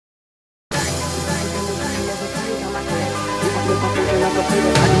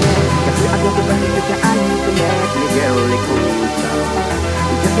offrire la di me, che più abbiamo partito che anni con me, le girl le cosa.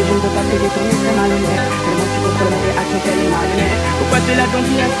 Mi piace gente fatte dietro mi sta male me, per non si comprendere a chi sei male me, pourquoi tu la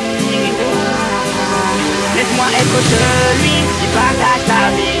confiance? Laisse-moi être celui qui partage ta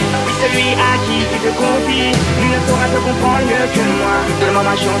vie, puis celui à qui tu te confies. Lui ne saura te comprendre mieux que moi, donne-moi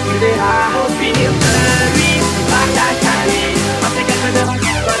ma chance, tu verras. Au finir celui qui partage ta vie, après qu'elle te verra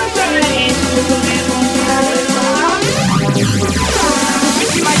celui qui te mais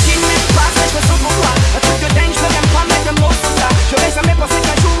t'imagines même pas ce que je ressens pour toi. Un truc de dingue, je peux même pas mettre de mots sur ça. J'aurais jamais pensé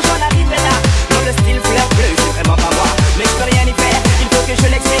qu'un jour j'en arriverais là. Dans le style fleur bleue, c'est vraiment pas moi, mais je peux rien y faire, il faut que je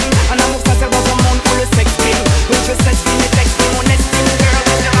l'exprime. Un amour sincère dans un monde où le sexe prime. Donc je s'exprime et t'exprime mon estime. Girl,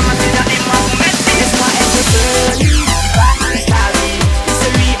 tu seras ma fille et moi mon estime. Laisse-moi être celui qui partage ta vie, et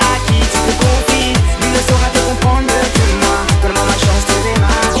celui à qui tu te confies. Lui ne saura te comprendre mieux que moi, donne-moi ma chance, tu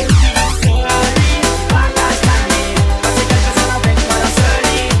verras.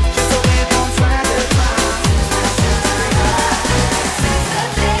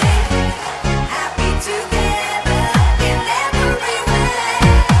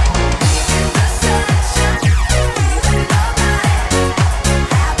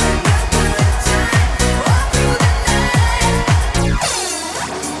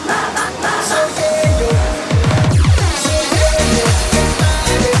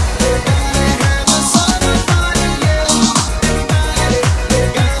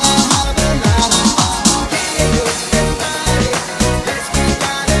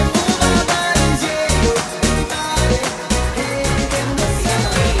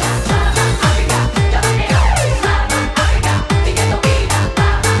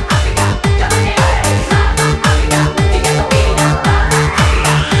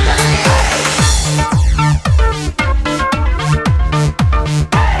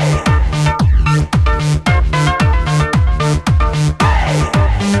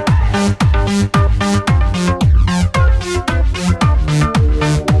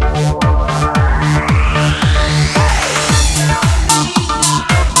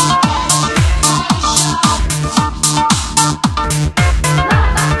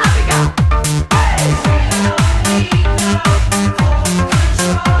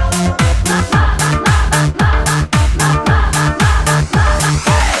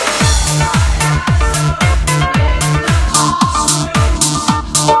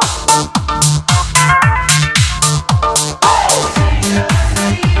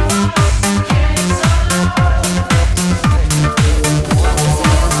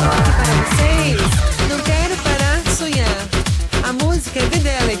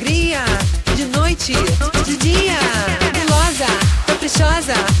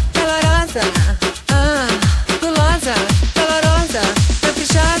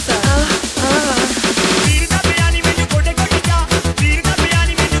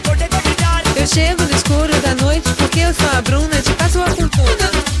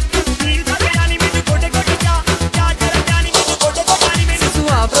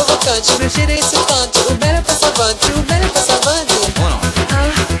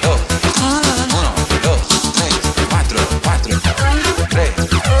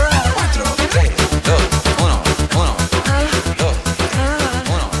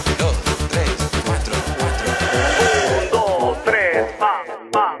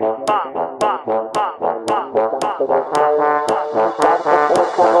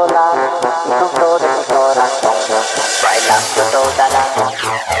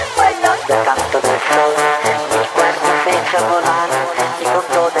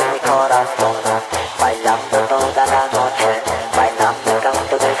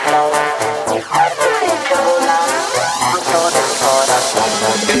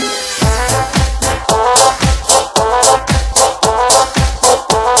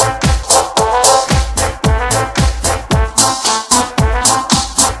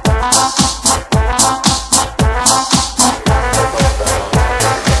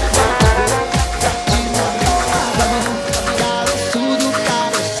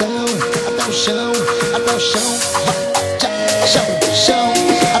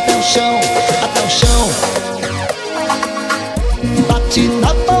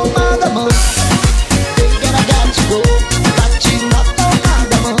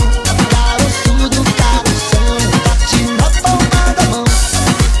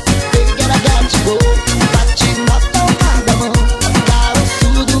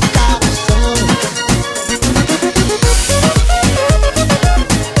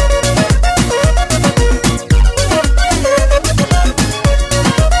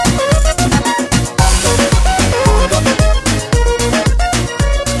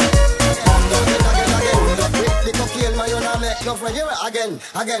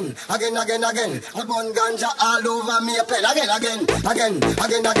 again. I burn ganja all over me a pen. Again.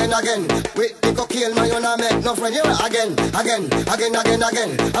 With the cocaine, man, you not make no friend. You again.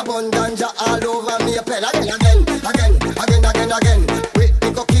 I burn ganja all over me a pen. Again. With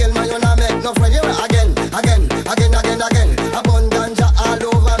the cocaine, man, you not make no friend. You again.